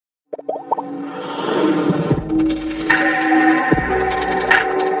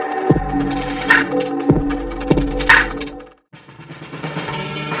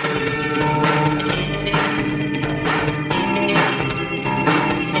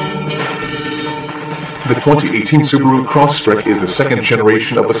The 2018 Subaru Crosstrek is the second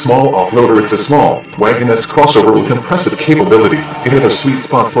generation of the small off-roader. It's a small, wagon-esque crossover with impressive capability. It hit a sweet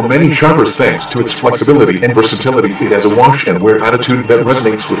spot for many shoppers thanks to its flexibility and versatility. It has a wash-and-wear attitude that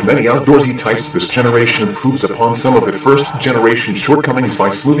resonates with many outdoorsy types. This generation improves upon some of its first-generation shortcomings by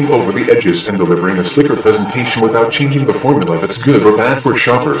smoothing over the edges and delivering a slicker presentation without changing the formula. That's good or bad for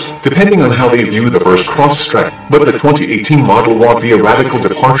shoppers, depending on how they view the first Crosstrek. But the 2018 model won't be a radical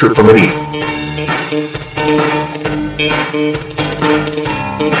departure for many.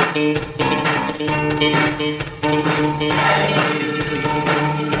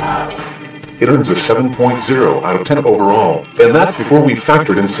 It earns a 7.0 out of 10 overall, and that's before we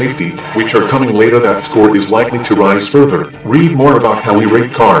factored in safety, which are coming later. That score is likely to rise further. Read more about how we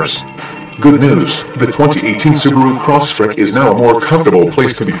rate cars. Good news, the 2018 Subaru Crosstrek is now a more comfortable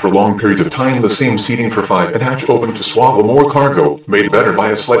place to be for long periods of time. The same seating for 5 and hatch open to swallow more cargo, made better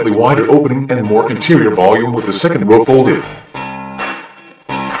by a slightly wider opening and more interior volume with the second row folded.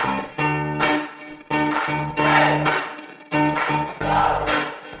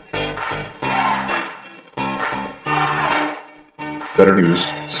 Better news,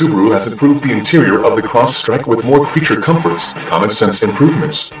 Subaru has improved the interior of the Crosstrek with more creature comforts, common sense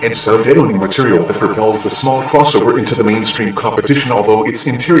improvements, and sound deadening material that propels the small crossover into the mainstream competition. Although its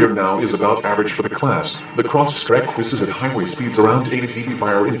interior now is about average for the class, the Crosstrek cruises at highway speeds around 80 dB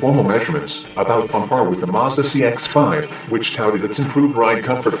by our informal measurements, about on par with the Mazda CX-5, which touted its improved ride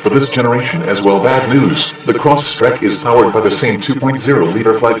comfort for this generation as well. Bad news, the Crosstrek is powered by the same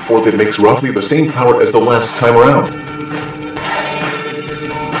 2.0-liter flat 4 that makes roughly the same power as the last time around.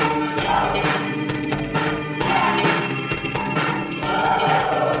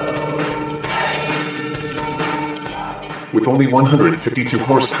 With only 152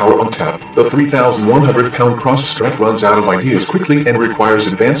 horsepower on tap, the 3,100-pound Crosstrek runs out of ideas quickly and requires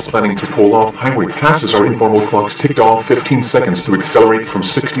advanced planning to pull off highway passes. Our informal clocks ticked off 15 seconds to accelerate from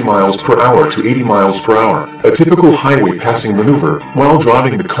 60 miles per hour to 80 miles per hour, a typical highway passing maneuver, while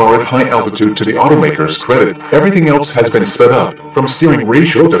driving the car at high altitude. To the automaker's credit, everything else has been sped up, from steering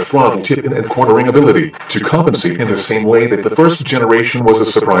ratio to throttle tip-in and cornering ability, to compensate in the same way that the first generation was a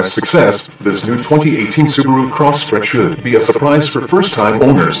surprise success. This new 2018 Subaru Crosstrek should be a surprise for first-time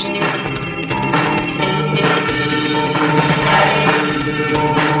owners.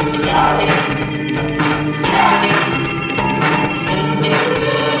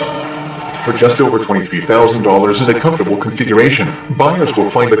 For just over $23,000 in a comfortable configuration, buyers will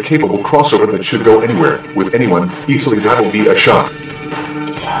find a capable crossover that should go anywhere, with anyone, easily. That'll be a shock.